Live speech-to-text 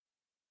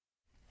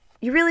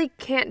You really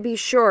can't be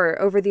sure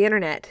over the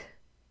internet.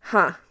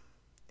 Huh.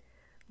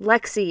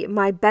 Lexi,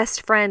 my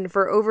best friend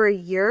for over a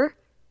year,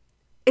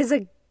 is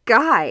a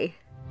guy.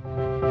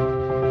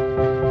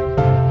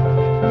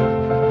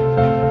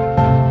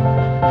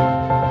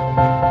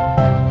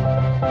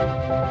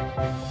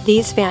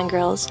 These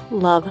fangirls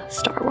love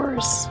Star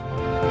Wars.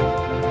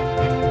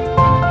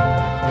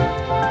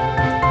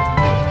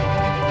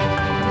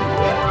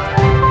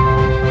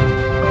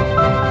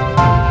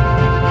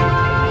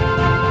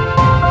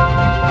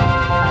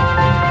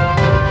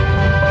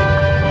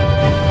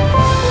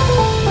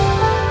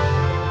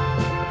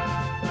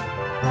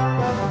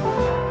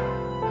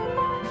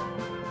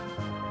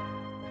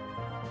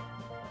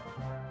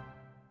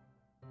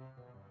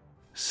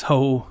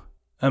 So,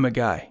 I'm a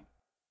guy.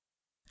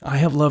 I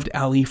have loved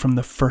Allie from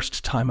the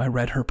first time I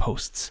read her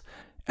posts.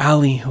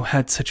 Allie, who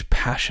had such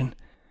passion.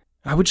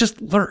 I would just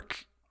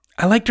lurk.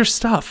 I liked her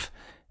stuff,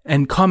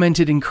 and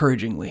commented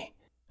encouragingly.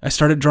 I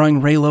started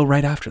drawing Reylo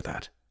right after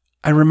that.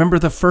 I remember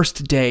the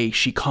first day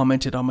she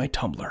commented on my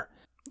Tumblr.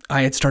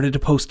 I had started to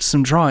post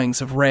some drawings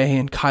of Rey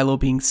and Kylo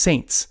being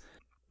saints.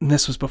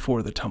 This was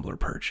before the Tumblr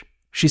purge.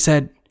 She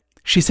said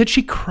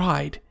she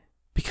cried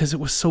because it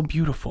was so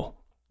beautiful.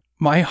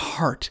 My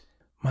heart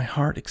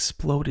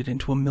exploded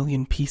into a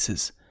million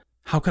pieces.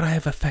 How could I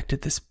have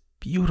affected this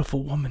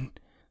beautiful woman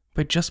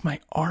by just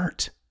my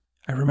art?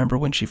 I remember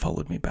when she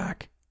followed me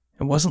back.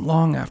 It wasn't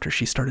long after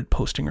she started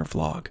posting her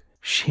vlog.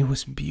 She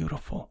was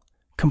beautiful,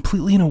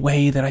 completely in a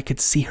way that I could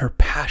see her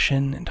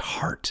passion and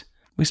heart.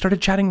 We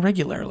started chatting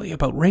regularly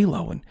about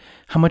Reylo and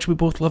how much we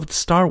both loved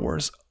Star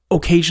Wars.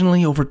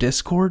 Occasionally over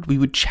Discord, we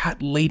would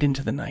chat late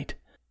into the night.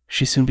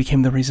 She soon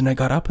became the reason I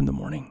got up in the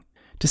morning,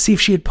 to see if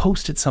she had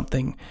posted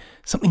something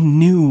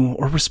new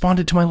or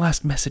responded to my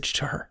last message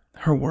to her.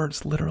 Her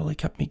words literally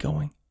kept me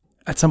going.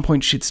 At some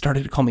point, she'd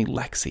started to call me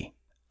Lexi.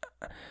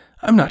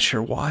 I'm not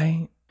sure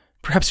why.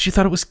 Perhaps she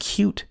thought it was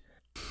cute.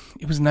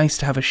 It was nice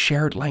to have a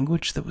shared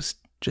language that was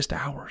just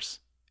ours.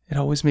 It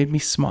always made me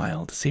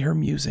smile to see her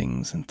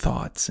musings and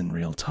thoughts in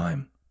real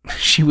time.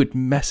 She would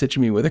message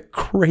me with a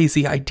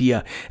crazy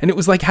idea, and it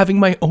was like having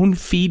my own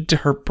feed to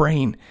her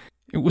brain.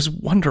 It was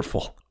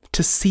wonderful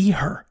to see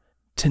her,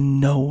 to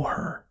know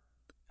her.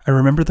 I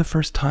remember the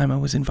first time I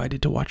was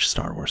invited to watch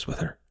Star Wars with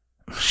her.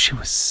 She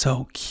was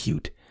so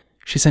cute.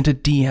 She sent a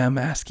DM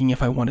asking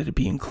if I wanted to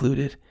be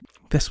included.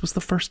 This was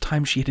the first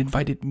time she had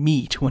invited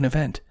me to an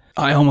event.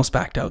 I almost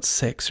backed out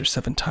 6 or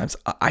 7 times.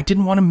 I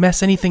didn't want to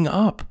mess anything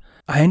up.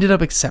 I ended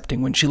up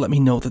accepting when she let me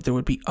know that there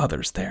would be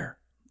others there.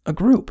 A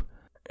group.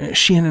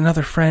 She and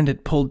another friend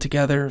had pulled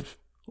together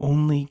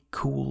only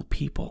cool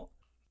people.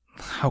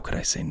 How could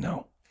I say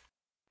no?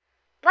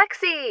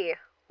 Lexi,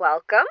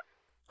 welcome.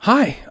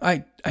 Hi,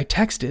 I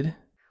texted.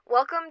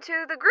 Welcome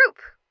to the group.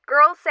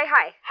 Girls, say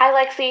hi. Hi,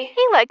 Lexi. Hey,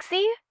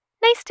 Lexi.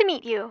 Nice to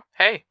meet you.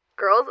 Hey.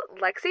 Girls,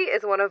 Lexi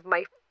is one of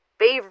my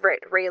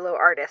favorite Reylo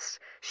artists.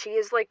 She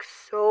is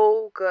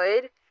so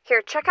good.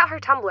 Here, check out her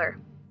Tumblr.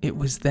 It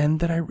was then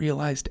that I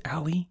realized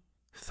Allie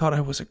thought I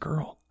was a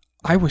girl.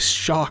 I was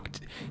shocked,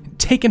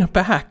 taken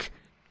aback.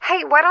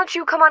 Hey, why don't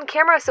you come on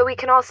camera so we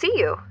can all see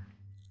you?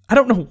 I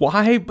don't know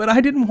why, but I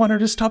didn't want her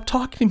to stop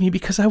talking to me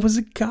because I was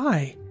a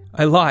guy.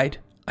 I lied.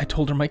 I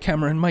told her my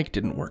camera and mic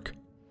didn't work.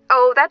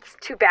 Oh, that's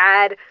too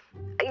bad.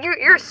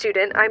 You're a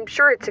student. I'm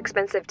sure it's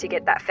expensive to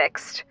get that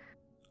fixed.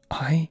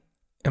 I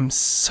am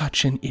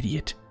such an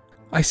idiot.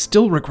 I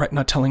still regret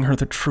not telling her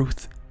the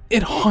truth.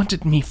 It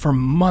haunted me for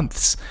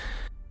months.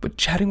 But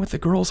chatting with the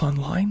girls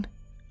online,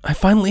 I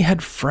finally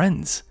had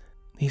friends.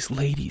 These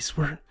ladies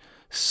were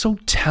so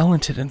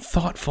talented and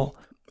thoughtful.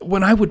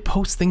 When I would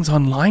post things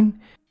online,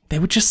 they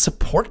would just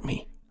support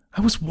me.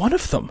 I was one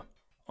of them.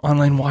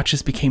 Online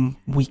watches became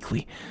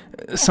weekly.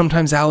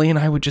 Sometimes Allie and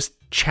I would just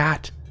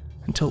chat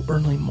until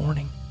early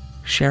morning,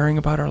 sharing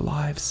about our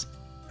lives.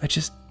 I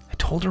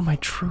told her my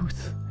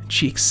truth, and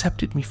she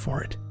accepted me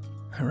for it.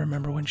 I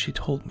remember when she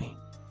told me.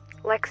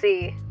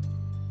 Lexi,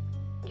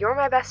 you're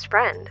my best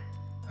friend.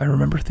 I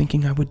remember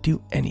thinking I would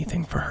do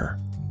anything for her,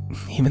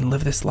 even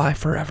live this life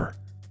forever,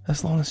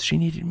 as long as she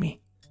needed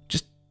me,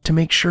 just to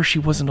make sure she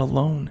wasn't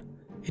alone.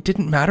 It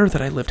didn't matter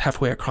that I lived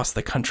halfway across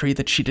the country,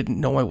 that she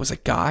didn't know I was a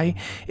guy.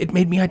 It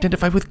made me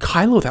identify with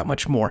Kylo that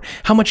much more,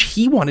 how much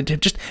he wanted to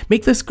just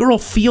make this girl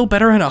feel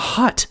better in a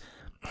hut.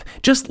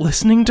 Just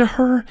listening to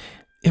her,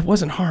 it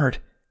wasn't hard.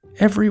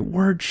 Every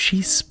word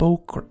she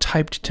spoke or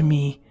typed to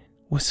me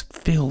was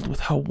filled with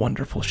how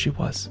wonderful she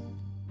was.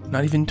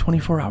 Not even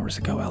 24 hours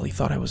ago, Allie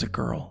thought I was a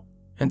girl,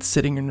 and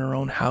sitting in her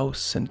own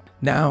house, and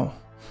now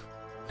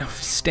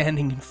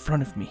standing in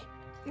front of me.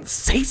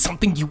 Say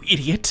something, you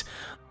idiot!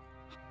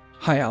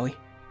 Hi, Allie.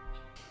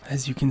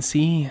 As you can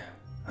see,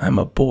 I'm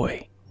a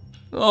boy.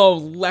 Oh,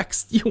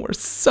 Lex, you are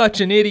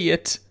such an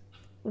idiot.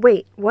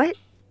 Wait, what?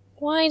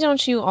 Why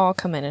don't you all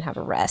come in and have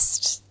a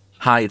rest?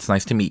 Hi, it's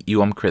nice to meet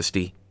you. I'm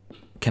Christy.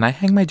 Can I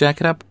hang my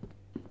jacket up?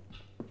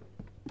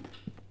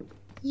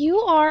 You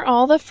are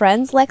all the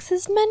friends Lex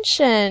has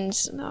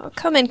mentioned. Oh,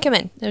 come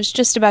in. I was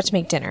just about to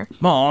make dinner.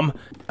 Mom,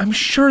 I'm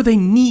sure they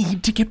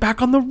need to get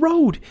back on the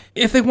road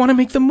if they want to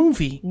make the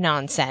movie.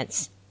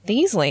 Nonsense.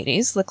 These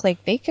ladies look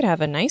like they could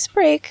have a nice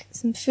break,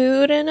 some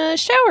food, and a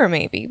shower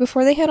maybe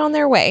before they head on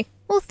their way.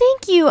 Well,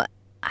 thank you.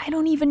 I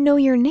don't even know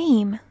your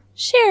name.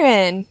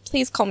 Sharon.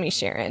 Please call me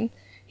Sharon.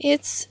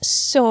 It's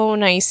so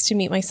nice to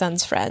meet my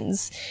son's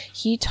friends.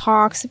 He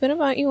talks a bit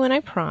about you when I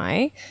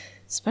pry.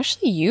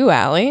 Especially you,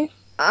 Allie.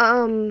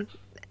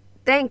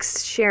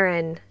 Thanks,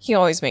 Sharon. He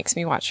always makes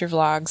me watch your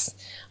vlogs.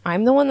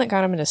 I'm the one that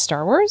got him into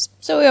Star Wars,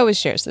 so he always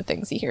shares the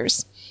things he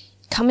hears.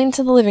 Come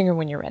into the living room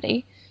when you're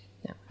ready.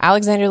 Now,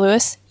 Alexander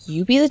Lewis,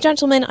 you be the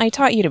gentleman I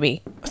taught you to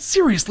be.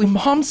 Seriously,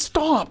 Mom,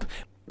 stop.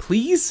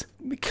 Please?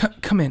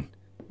 Come in.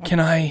 Can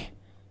I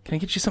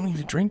get you something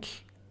to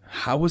drink?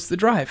 How was the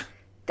drive?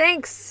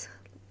 Thanks,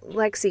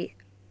 Lexi.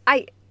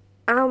 I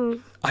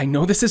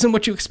know this isn't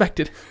what you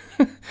expected.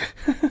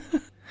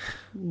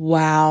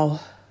 Wow.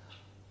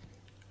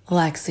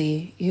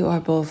 Lexi, you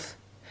are both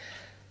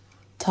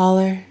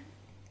taller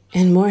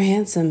and more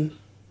handsome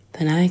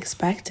than I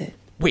expected.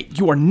 Wait,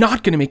 you are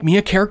not going to make me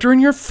a character in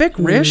your fic,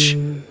 Rish?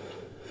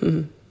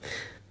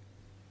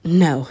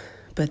 No,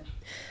 but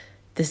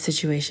this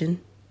situation,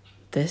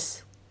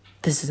 this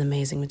is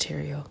amazing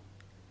material.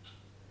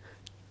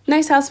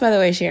 Nice house, by the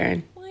way,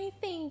 Sharon. Why,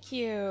 thank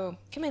you.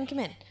 Come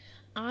in.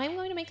 I'm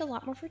going to make a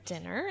lot more for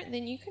dinner,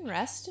 then you can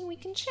rest and we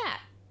can chat.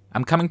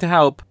 I'm coming to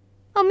help.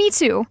 Oh, me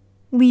too.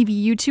 Leave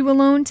you two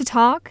alone to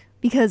talk?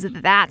 Because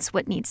that's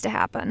what needs to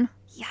happen.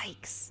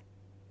 Yikes.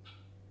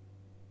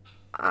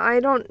 I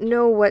don't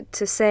know what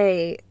to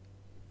say.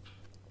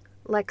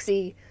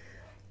 Lexi.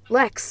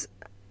 Lex,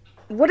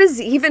 what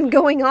is even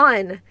going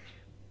on?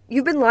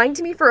 You've been lying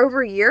to me for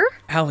over a year?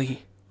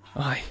 Allie,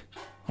 oh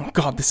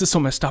God, this is so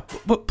messed up.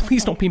 But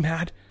please don't be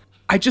mad.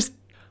 I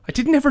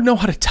didn't ever know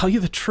how to tell you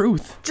the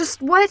truth.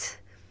 Just what?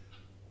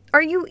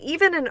 Are you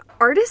even an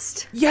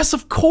artist? Yes,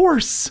 of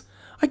course.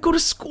 I go to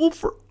school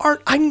for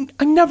art. I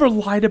never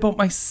lied about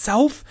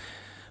myself.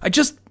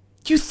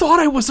 You thought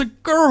I was a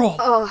girl.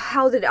 Oh,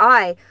 how did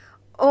I?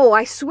 Oh,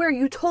 I swear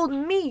you told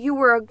me you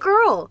were a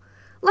girl.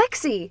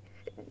 Lexi,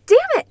 damn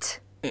it.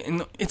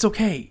 It's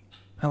okay.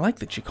 I like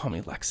that you call me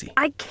Lexi.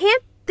 I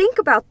can't think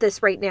about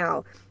this right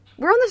now.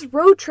 We're on this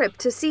road trip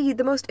to see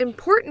the most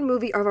important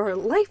movie of our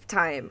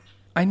lifetime.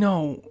 I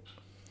know.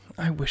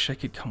 I wish I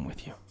could come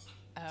with you.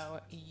 Oh,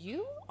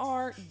 you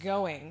are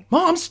going.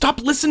 Mom,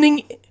 stop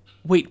listening.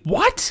 Wait,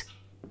 what?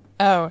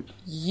 Oh,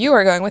 you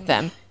are going with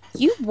them.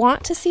 You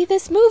want to see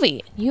this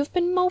movie. You've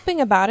been moping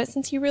about it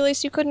since you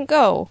realized you couldn't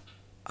go.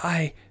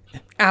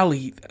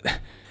 Allie,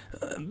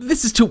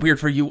 this is too weird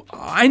for you.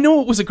 I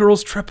know it was a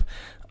girls' trip.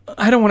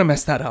 I don't want to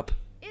mess that up.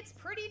 It's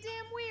pretty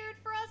damn weird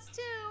for us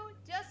too,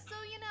 just so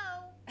you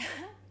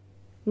know.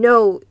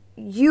 No,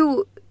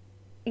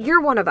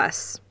 you're one of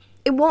us.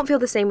 It won't feel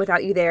the same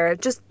without you there.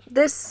 Just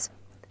this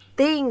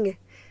thing,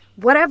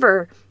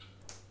 whatever.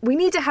 We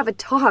need to have a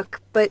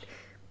talk, but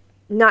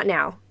not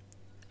now.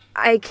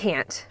 I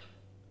can't.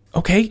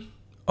 Okay.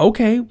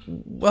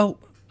 Well,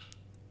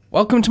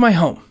 welcome to my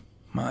home.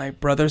 My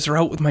brothers are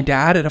out with my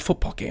dad at a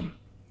football game.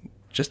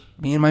 Just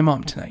me and my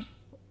mom tonight.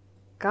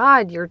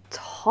 God, you're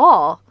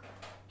tall.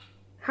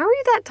 How are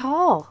you that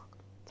tall?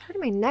 It's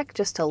hurting my neck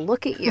just to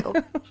look at you.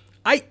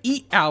 I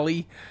eat,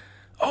 Allie.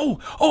 Oh,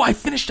 I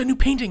finished a new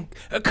painting.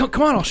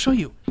 Come on, I'll show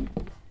you.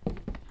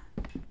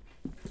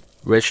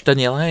 Rich,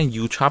 Daniela, and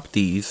you chop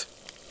these.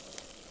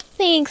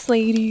 Thanks,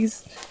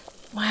 ladies.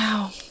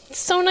 Wow, it's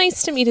so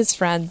nice to meet his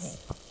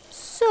friends.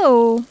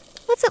 So,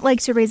 what's it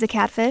like to raise a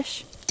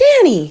catfish?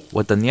 Danny!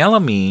 What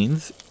Daniela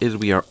means is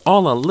we are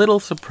all a little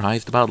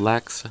surprised about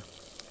Lex.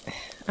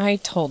 I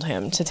told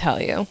him to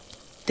tell you.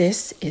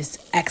 This is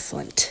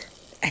excellent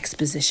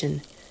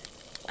exposition.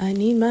 I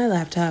need my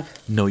laptop.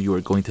 No, you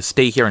are going to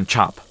stay here and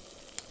chop.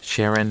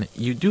 Sharon,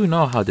 you do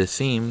know how this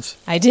seems.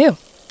 I do.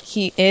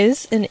 He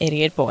is an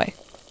idiot boy.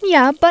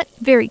 Yeah, but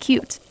very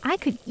cute. I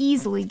could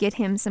easily get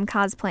him some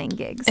cosplaying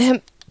gigs.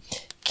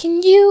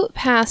 Can you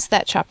pass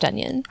that chopped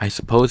onion? I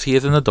suppose he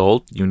is an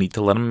adult. You need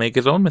to let him make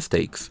his own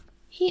mistakes.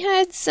 He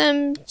had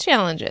some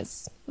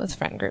challenges with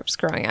friend groups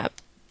growing up.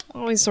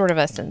 Always sort of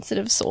a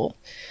sensitive soul.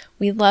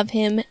 We love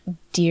him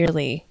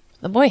dearly.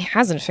 The boy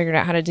hasn't figured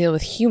out how to deal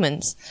with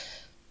humans.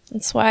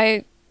 That's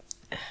why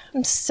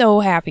I'm so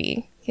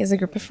happy he has a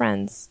group of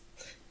friends.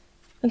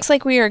 Looks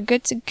like we are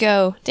good to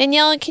go.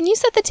 Danielle, can you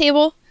set the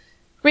table?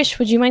 Rish,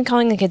 would you mind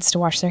calling the kids to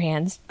wash their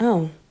hands?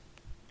 Oh,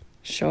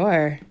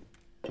 sure.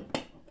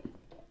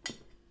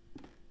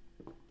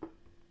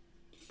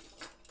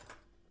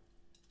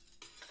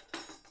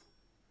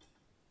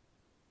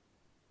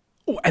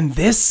 Oh, and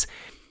this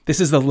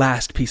is the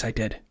last piece I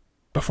did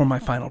before my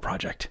final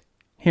project.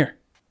 Here.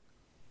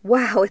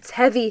 Wow, it's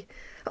heavy.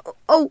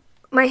 Oh,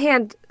 my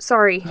hand.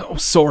 Sorry. Oh,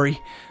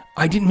 sorry.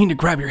 I didn't mean to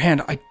grab your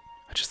hand. I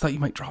just thought you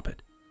might drop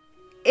it.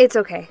 It's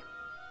okay.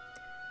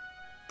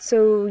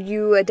 So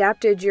you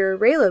adapted your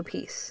Raylo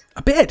piece?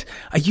 A bit.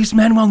 I used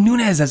Manuel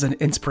Nunez as an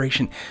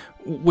inspiration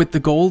with the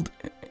gold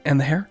and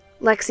the hair.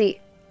 Lexi,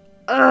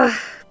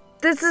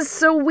 this is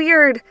so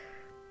weird.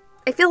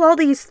 I feel all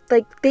these,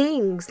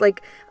 things.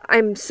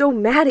 I'm so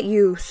mad at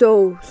you.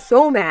 So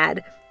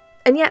mad.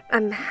 And yet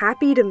I'm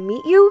happy to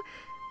meet you.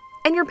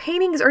 And your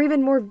paintings are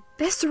even more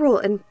visceral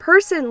in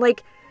person,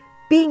 like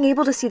being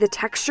able to see the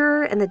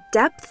texture and the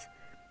depth.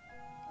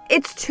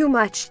 It's too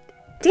much.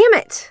 Damn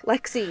it,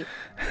 Lexi.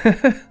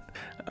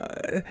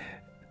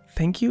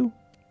 Thank you.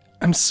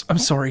 I'm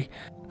sorry.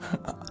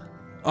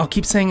 I'll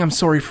keep saying I'm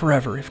sorry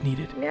forever if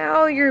needed.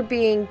 Now you're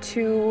being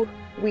too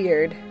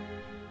weird.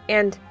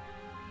 And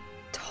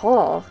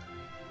tall.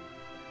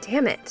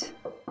 Damn it.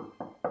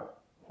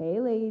 Hey,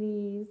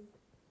 ladies.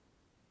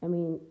 I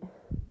mean,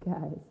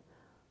 guys,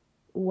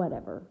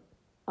 whatever.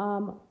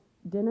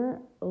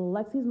 Dinner,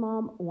 Lexi's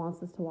mom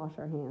wants us to wash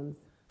our hands.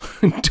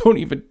 Don't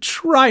even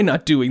try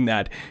not doing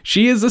that.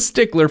 She is a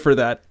stickler for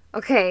that.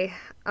 Okay,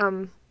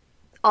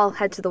 I'll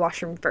head to the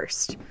washroom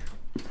first.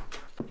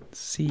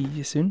 See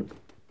you soon.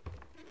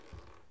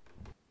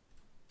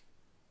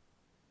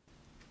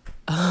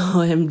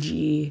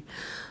 OMG.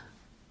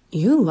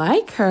 You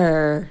like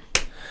her.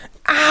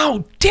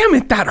 Ow! Damn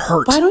it, that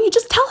hurt! Why don't you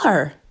just tell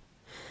her?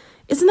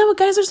 Isn't that what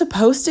guys are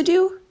supposed to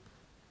do?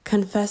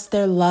 Confess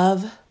their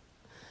love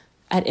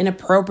at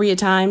inappropriate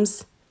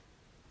times?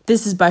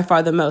 This is by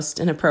far the most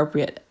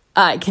inappropriate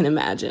I can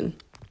imagine.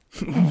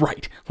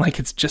 Right, like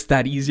it's just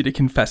that easy to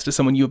confess to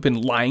someone you have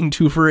been lying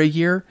to for a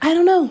year? I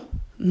don't know.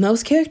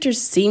 Most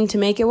characters seem to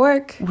make it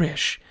work.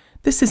 Rish,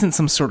 this isn't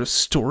some sort of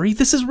story.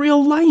 This is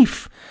real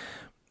life.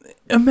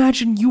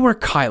 Imagine you are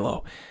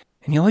Kylo,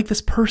 and you like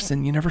this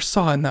person you never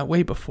saw in that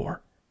way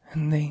before,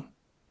 and they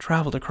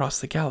traveled across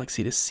the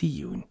galaxy to see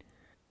you, and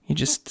you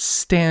just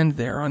stand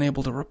there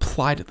unable to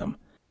reply to them.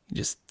 You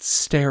just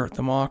stare at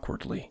them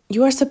awkwardly.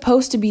 You are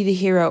supposed to be the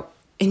hero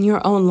in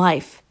your own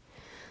life.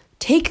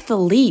 Take the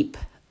leap.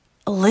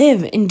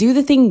 Live and do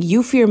the thing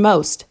you fear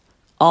most.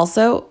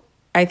 Also,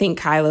 I think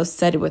Kylo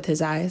said it with his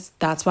eyes.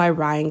 That's why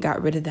Ryan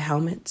got rid of the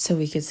helmet, so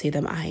we could see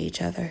them eye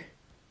each other.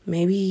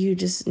 Maybe you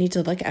just need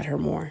to look at her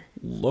more.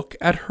 Look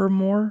at her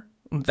more?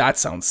 That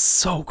sounds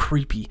so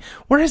creepy.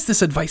 Where is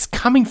this advice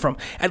coming from?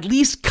 At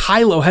least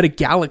Kylo had a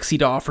galaxy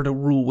to offer to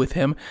rule with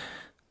him.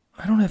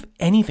 I don't have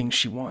anything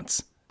she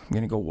wants. I'm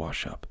gonna go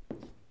wash up.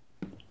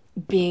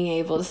 Being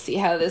able to see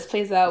how this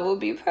plays out will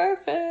be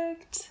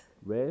perfect.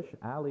 Rish,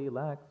 Allie,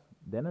 Lex,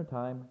 dinner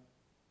time.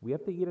 We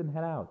have to eat and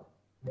head out.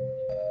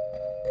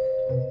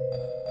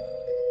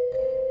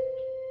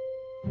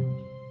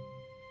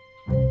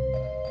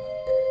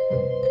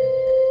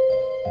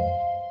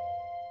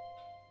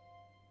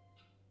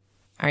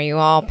 Are you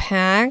all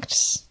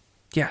packed?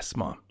 Yes,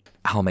 Mom.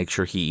 I'll make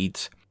sure he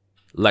eats.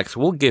 Lex,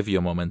 we'll give you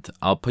a moment.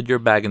 I'll put your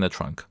bag in the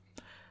trunk.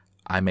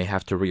 I may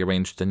have to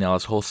rearrange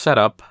Daniela's whole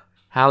setup.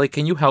 Hallie,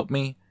 can you help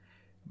me?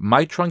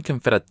 My trunk can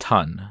fit a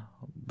ton,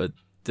 but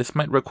this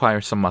might require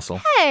some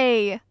muscle.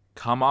 Hey!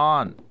 Come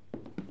on.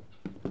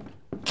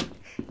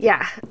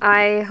 Yeah,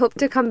 I hope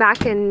to come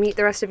back and meet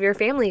the rest of your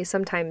family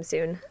sometime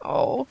soon.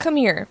 Oh, come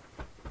here.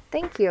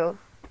 Thank you.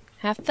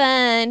 Have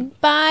fun.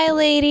 Bye,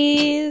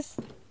 ladies.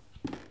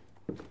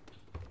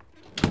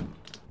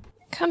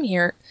 Come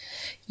here.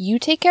 You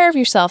take care of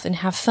yourself and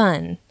have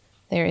fun.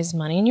 There is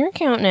money in your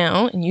account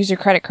now, and use your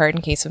credit card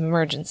in case of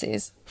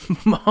emergencies.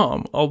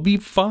 Mom, I'll be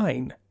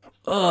fine.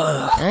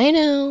 Ugh. I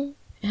know.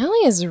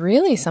 Allie is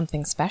really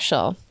something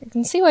special. I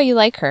can see why you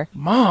like her.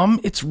 Mom,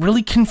 it's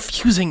really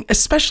confusing,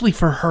 especially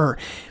for her.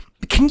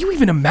 Can you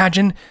even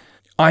imagine?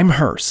 I'm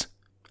hers,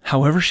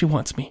 however she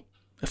wants me.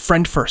 A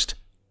friend first.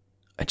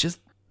 I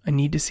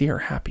need to see her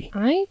happy.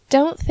 I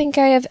don't think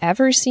I have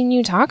ever seen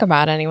you talk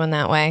about anyone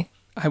that way.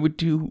 I would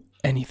do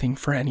anything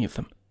for any of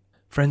them.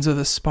 Friends are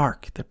the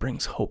spark that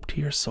brings hope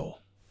to your soul.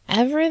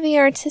 Ever the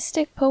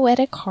artistic,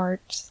 poetic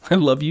heart. I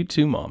love you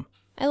too, Mom.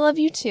 I love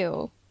you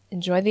too.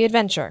 Enjoy the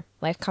adventure.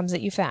 Life comes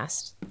at you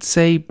fast.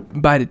 Say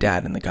bye to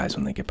Dad and the guys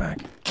when they get back.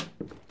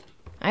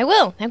 I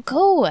will. Now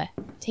go.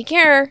 Take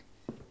care.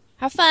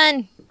 Have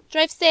fun.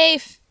 Drive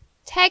safe.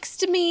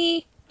 Text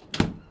me.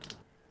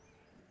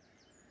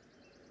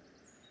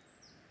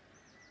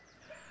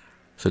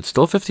 So it's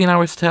still 15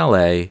 hours to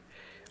LA.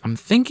 I'm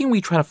thinking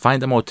we try to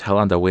find a motel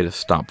on the way to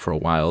stop for a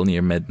while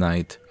near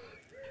midnight.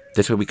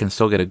 This way we can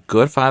still get a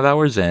good 5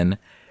 hours in.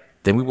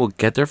 Then we will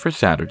get there for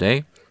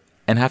Saturday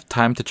and have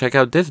time to check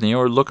out Disney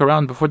or look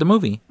around before the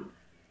movie.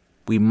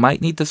 We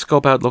might need to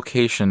scope out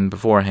location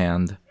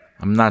beforehand.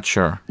 I'm not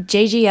sure.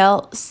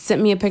 JGL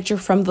sent me a picture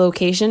from the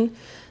location.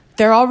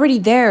 They're already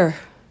there.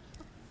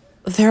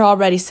 They're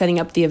already setting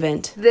up the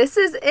event. This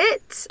is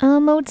it.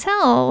 A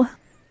motel.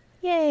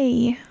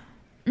 Yay.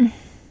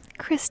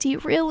 Christy,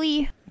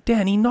 really?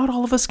 Danny, not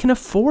all of us can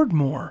afford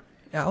more.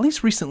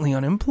 Allie's recently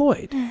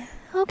unemployed.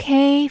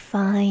 Okay,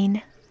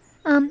 fine.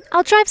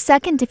 I'll drive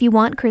second if you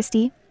want,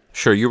 Christy.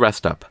 Sure, you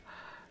rest up.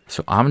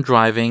 So I'm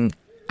driving.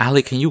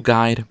 Allie, can you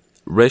guide?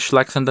 Rish,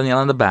 Lex, and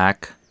Danielle in the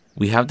back.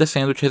 We have the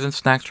sandwiches and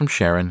snacks from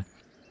Sharon.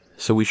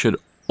 So we should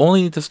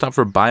only need to stop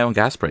for bio and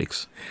gas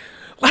breaks.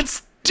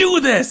 Let's do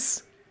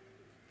this!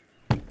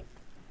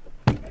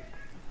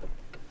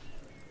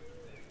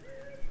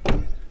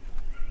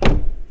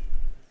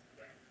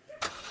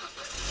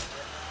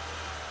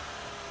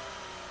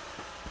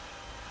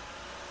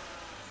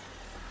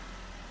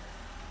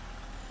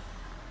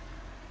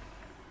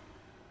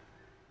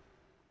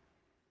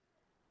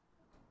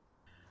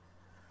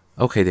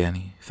 Okay,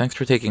 Danny. Thanks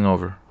for taking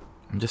over.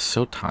 I'm just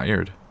so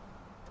tired.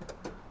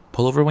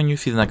 Pull over when you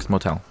see the next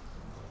motel.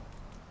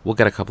 We'll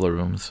get a couple of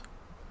rooms.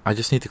 I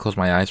just need to close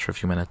my eyes for a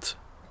few minutes.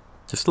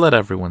 Just let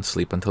everyone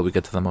sleep until we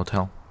get to the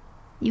motel.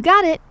 You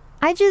got it.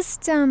 I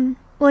just,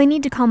 I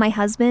need to call my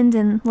husband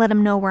and let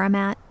him know where I'm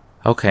at.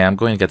 Okay, I'm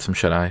going to get some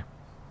shut-eye.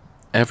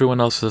 Everyone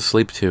else is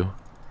asleep too.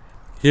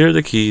 Here are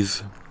the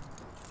keys.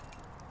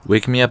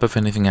 Wake me up if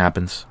anything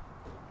happens.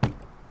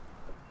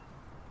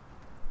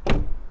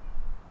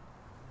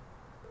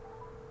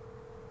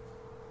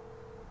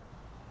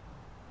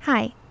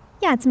 Hi.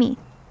 Yeah, it's me.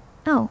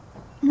 Oh,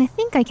 I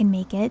think I can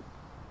make it.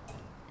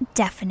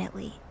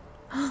 Definitely.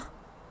 Oh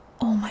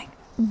my,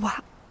 wow.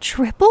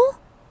 Triple?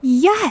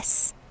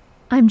 Yes!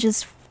 I'm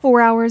just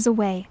 4 hours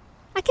away.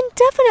 I can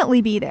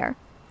definitely be there.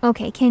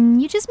 Okay, can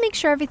you just make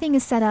sure everything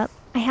is set up?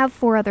 I have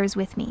 4 others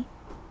with me.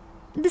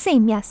 The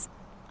same, yes.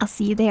 I'll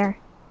see you there.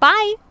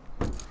 Bye!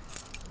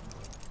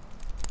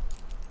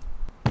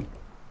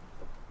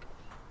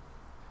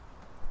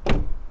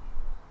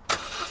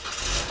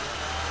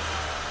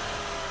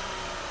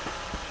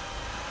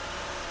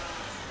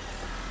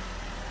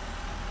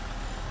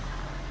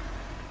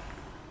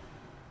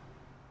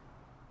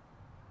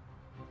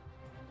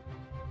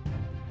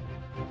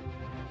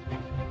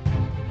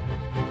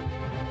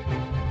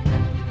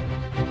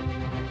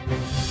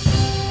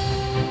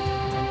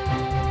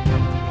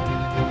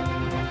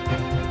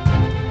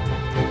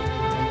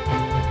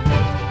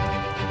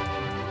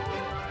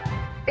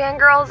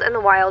 Fangirls in the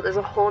wild is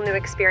a whole new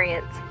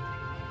experience.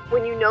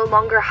 When you no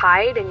longer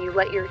hide and you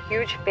let your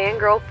huge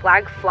fangirl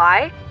flag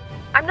fly,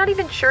 I'm not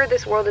even sure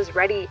this world is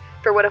ready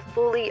for what a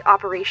fully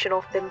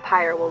operational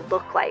Fimpire will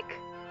look like.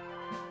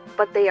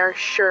 But they are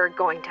sure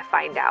going to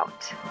find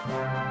out.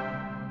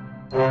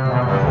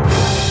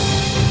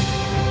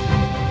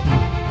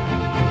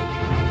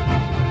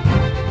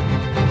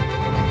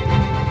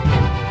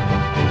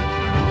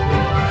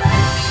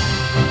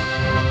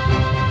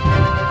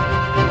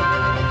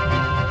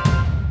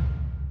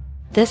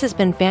 This has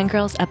been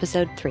Fangirls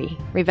Episode 3,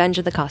 Revenge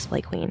of the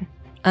Cosplay Queen,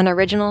 an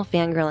original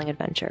fangirling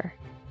adventure.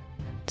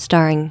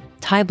 Starring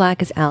Ty Black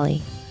as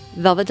Allie,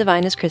 Velvet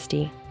Divine as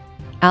Christy,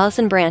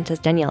 Allison Brandt as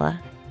Daniela,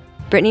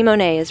 Brittany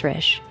Monet as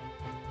Rish,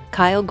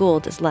 Kyle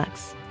Gould as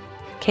Lex,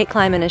 Kate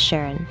Kleiman as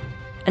Sharon,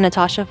 and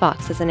Natasha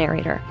Fox as the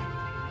narrator.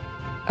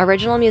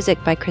 Original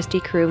music by Christy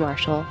Carew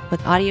Marshall,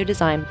 with audio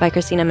design by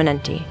Christina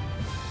Menenti.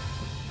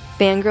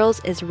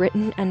 Fangirls is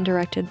written and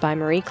directed by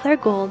Marie Claire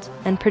Gould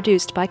and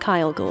produced by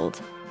Kyle Gould,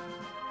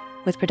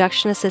 with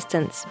production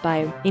assistance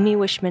by Amy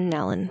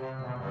Wishman-Nallen.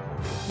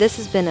 This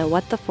has been a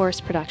What the Force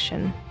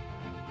production.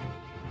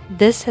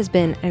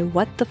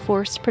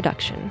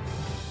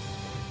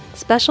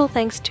 Special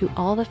thanks to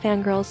all the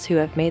fangirls who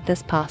have made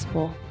this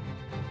possible.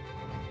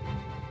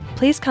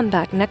 Please come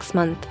back next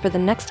month for the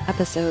next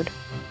episode,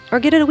 or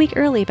get it a week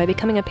early by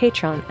becoming a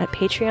patron at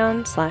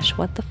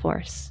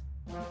patreon.com/whattheforce.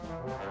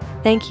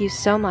 Thank you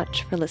so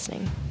much for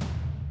listening.